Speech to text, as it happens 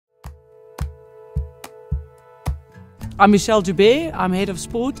I'm Michelle Joubert. I'm Head of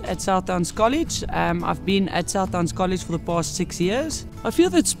Sport at Southdowns College. I've been at Southdowns College for the past 6 years. I feel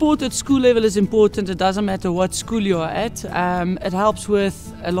that sport at school level is important. It doesn't matter what school you are at. It helps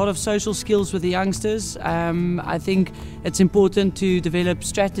with a lot of social skills with the youngsters. I think it's important to develop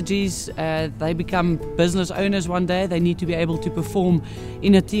strategies. They become business owners one day. They need to be able to perform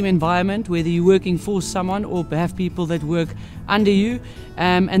in a team environment, whether you're working for someone or have people that work under you.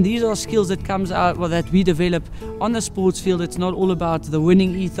 And these are skills that comes out, well, that we develop on the sports field. It's not all about the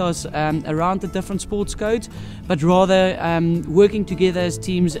winning ethos around the different sports codes, but rather working together as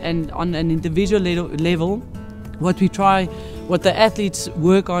teams and on an individual level. What the athletes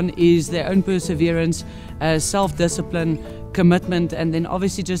work on is their own perseverance, self-discipline, commitment, and then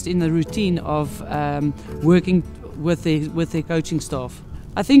obviously just in the routine of working with their coaching staff.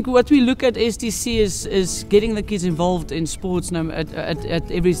 I think what we look at STC is getting the kids involved in sports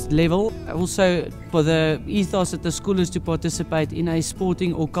at every level. Also, for the ethos at the school is to participate in a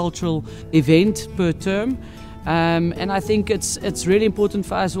sporting or cultural event per term. And I think it's really important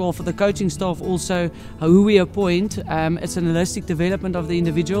for us, well, for the coaching staff also, who we appoint. It's an holistic development of the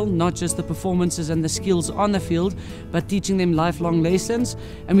individual, not just the performances and the skills on the field, but teaching them lifelong lessons.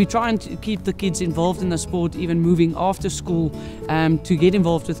 And we try and keep the kids involved in the sport, even moving after school, to get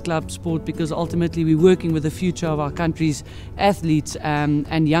involved with club sport, because ultimately we're working with the future of our country's athletes,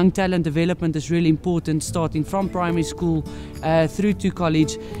 and young talent development is really important, starting from primary school through to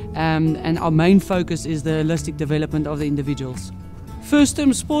college, and our main focus is the holistic development of the individuals. First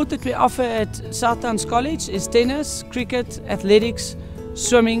term sport that we offer at Southdowns College is tennis, cricket, athletics,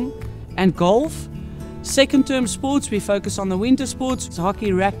 swimming and golf. Second term sports, we focus on the winter sports, it's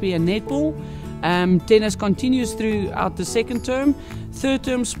hockey, rugby and netball. Tennis continues throughout the second term. Third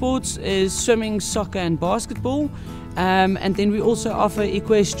term sports is swimming, soccer and basketball. And then we also offer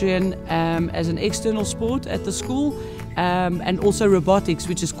equestrian as an external sport at the school, and also robotics,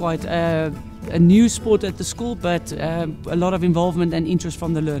 which is quite a new sport at the school, but a lot of involvement and interest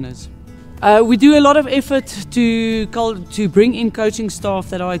from the learners. We do a lot of effort to bring in coaching staff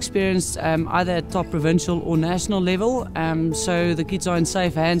that are experienced either at top provincial or national level, so the kids are in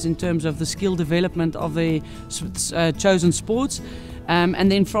safe hands in terms of the skill development of the chosen sports.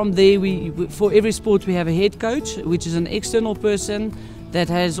 And then from there, for every sport we have a head coach, which is an external person that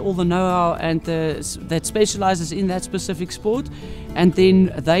has all the know-how and that specializes in that specific sport, and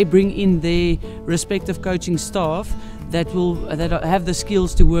then they bring in their respective coaching staff that have the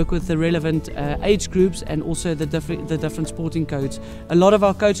skills to work with the relevant age groups and also the different sporting codes. A lot of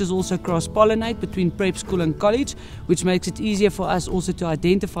our coaches also cross-pollinate between prep school and college, which makes it easier for us also to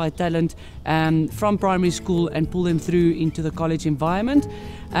identify talent from primary school and pull them through into the college environment.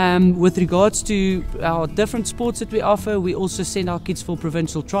 With regards to our different sports that we offer, we also send our kids for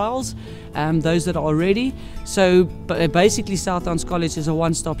provincial trials, those that are ready. So basically Southdowns College is a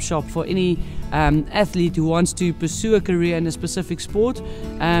one-stop shop for any athlete who wants to pursue a career in a specific sport,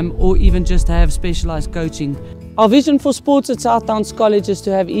 or even just have specialized coaching. Our vision for sports at Southdowns College is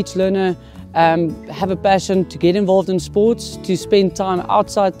to have each learner have a passion to get involved in sports, to spend time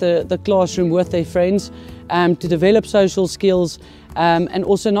outside the classroom with their friends, to develop social skills, and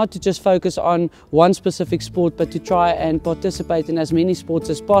also not to just focus on one specific sport, but to try and participate in as many sports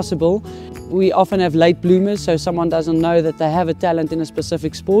as possible. We often have late bloomers, so someone doesn't know that they have a talent in a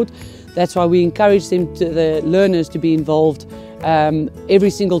specific sport. That's why we encourage the learners to be involved every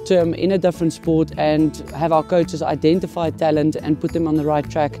single term in a different sport, and have our coaches identify talent and put them on the right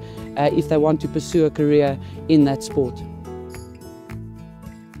track if they want to pursue a career in that sport.